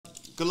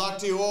Good luck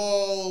to you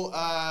all.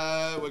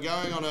 We're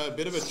going on a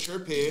bit of a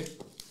trip here.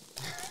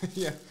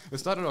 Yeah, we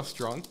started off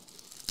strong.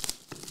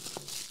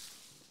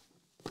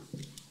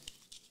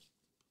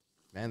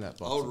 Man, that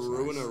box Old looks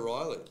Ruiner nice.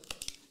 Riley.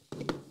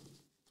 That's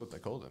what they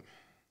called him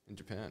in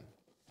Japan.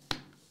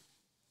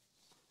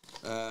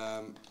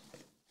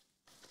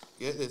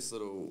 Get this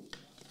little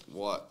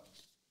white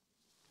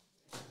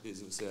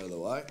business out of the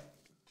way.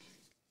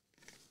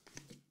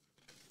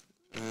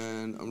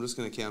 And I'm just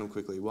going to count them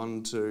quickly.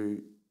 1,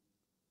 2,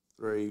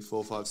 3,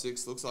 4, 5,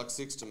 6. Looks like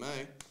 6 to me.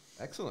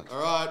 Excellent.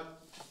 All right.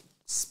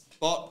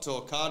 Spot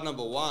or card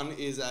number 1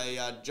 is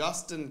a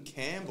Justin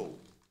Campbell.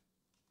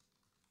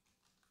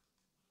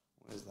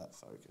 Where's that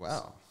focus?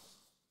 Wow.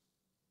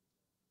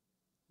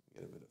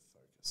 Get a bit of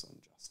focus on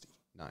Justy.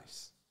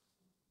 Nice.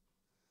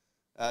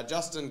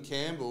 Justin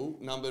Campbell,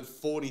 numbered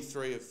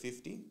 43 of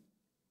 50.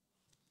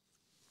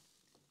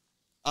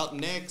 Up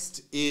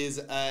next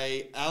is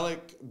a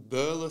Alec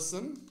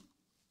Burleson.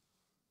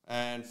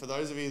 And for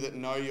those of you that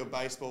know your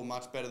baseball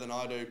much better than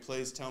I do,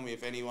 please tell me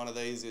if any one of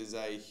these is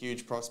a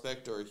huge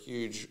prospect or a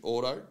huge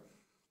auto.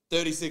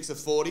 36 of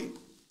 40.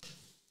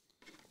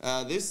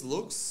 This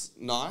looks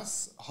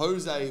nice.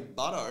 Jose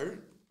Butto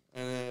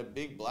and a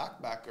big black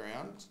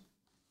background.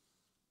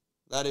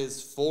 That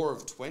is 4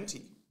 of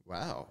 20.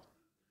 Wow.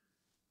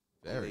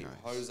 Very nice.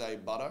 Jose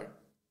Butto.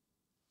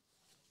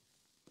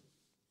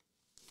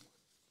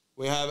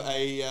 We have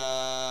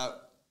a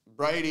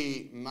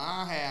Brady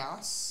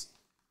Marhouse.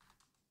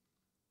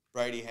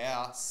 Brady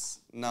House,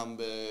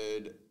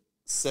 numbered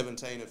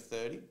 17 of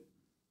 30.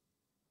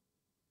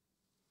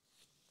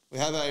 We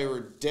have a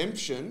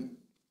redemption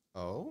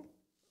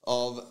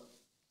of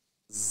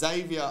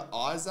Xavier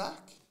Isaac.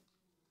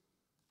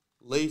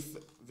 Leaf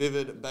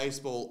Vivid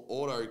Baseball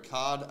Auto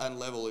card and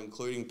level,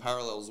 including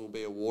parallels, will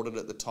be awarded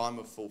at the time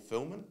of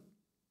fulfillment.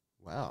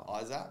 Wow.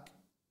 Isaac.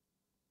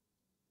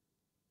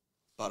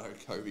 Butto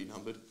Kobe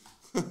numbered.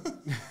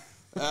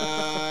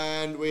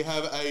 And we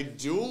have a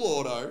dual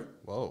auto.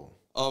 Whoa.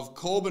 Of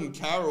Corbin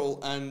Carroll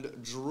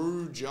and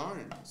Drew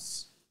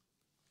Jones.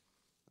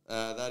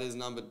 That is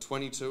numbered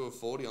 22 of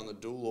 40 on the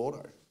dual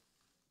auto.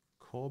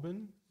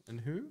 Corbin and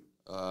who?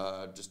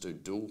 Just do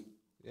dual.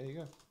 There you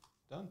go.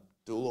 Done.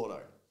 Dual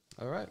auto.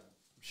 All right.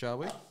 Shall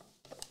we?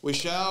 We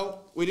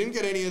shall. We didn't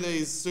get any of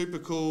these super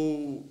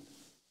cool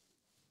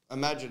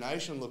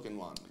imagination looking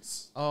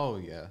ones. Oh,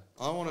 yeah.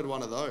 I wanted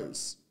one of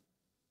those.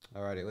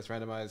 Alrighty, let's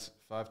randomize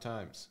 5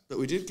 times. But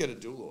we did get a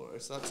dual auto,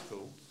 so that's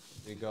cool.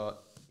 We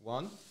got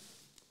 1,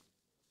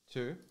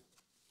 2,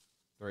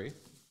 3,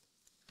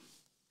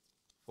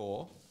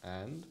 4,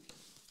 and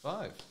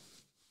 5.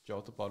 Joe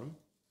at the bottom,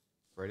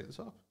 Brady at the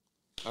top.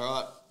 All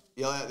right,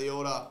 yell out the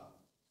order.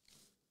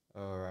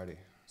 Alrighty.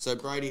 So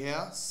Brady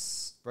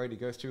House. Brady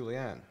goes to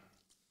Leanne.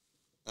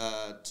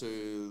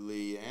 To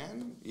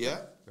Leanne, yeah.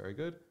 Very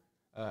good.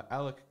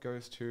 Alec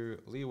goes to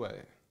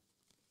Leeway.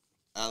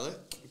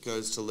 Alec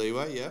goes to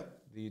Leeway, yeah.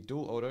 The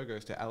dual auto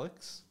goes to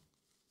Alex.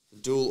 The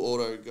dual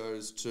auto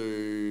goes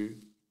to...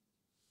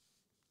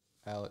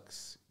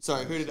 Alex.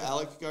 Sorry, who did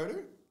Alec go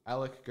to?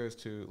 Alec goes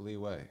to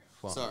Leeway.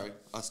 Fine. Sorry,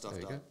 I stuffed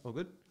There you up. go. All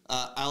good?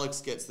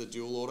 Alex gets the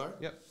dual auto.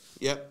 Yep.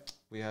 Yep.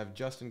 We have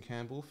Justin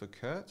Campbell for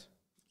Kurt.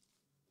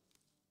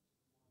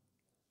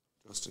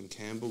 Justin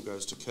Campbell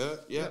goes to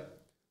Kurt. Yep.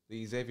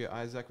 The Xavier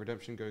Isaac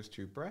redemption goes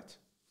to Brett.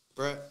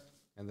 Brett.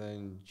 And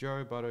then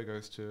Joe Butto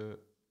goes to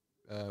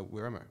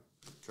Wiremo.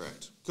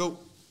 Correct. Cool.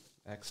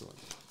 Excellent.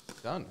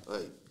 Done.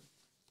 Hey.